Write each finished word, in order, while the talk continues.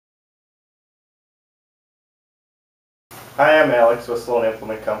Hi, I'm Alex with Sloan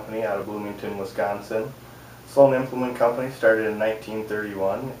Implement Company out of Bloomington, Wisconsin. Sloan Implement Company started in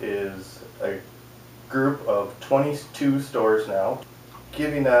 1931, is a group of 22 stores now,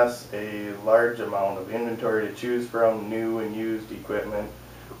 giving us a large amount of inventory to choose from, new and used equipment.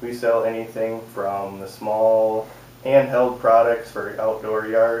 We sell anything from the small handheld products for outdoor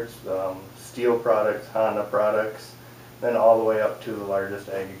yards, steel products, Honda products, then all the way up to the largest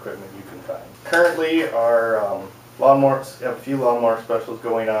ag equipment you can find. Currently, our lawnmowers have a few lawnmower specials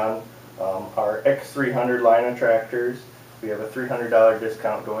going on. Our X300 line of tractors, we have a $300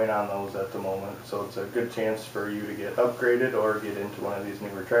 discount going on those at the moment, so it's a good chance for you to get upgraded or get into one of these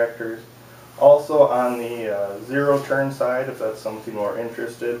newer tractors. Also on the zero turn side, if that's something more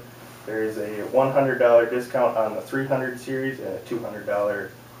interested, there is a $100 discount on the 300 series and a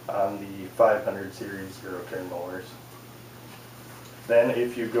 $200 on the 500 series zero turn mowers. Then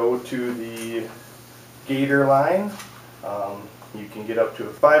if you go to the Gator line, you can get up to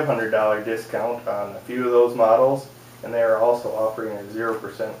a $500 discount on a few of those models, and they are also offering a 0%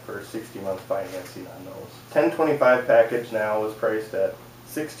 for 60-month financing on those. 1025 package now is priced at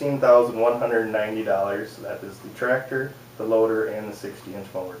 $16,190. That is the tractor, the loader, and the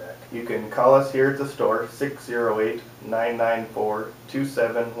 60-inch mower deck. You can call us here at the store,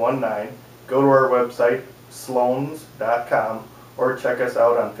 608-994-2719. Go to our website, sloans.com, or check us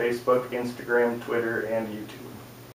out on Facebook, Instagram, Twitter, and YouTube.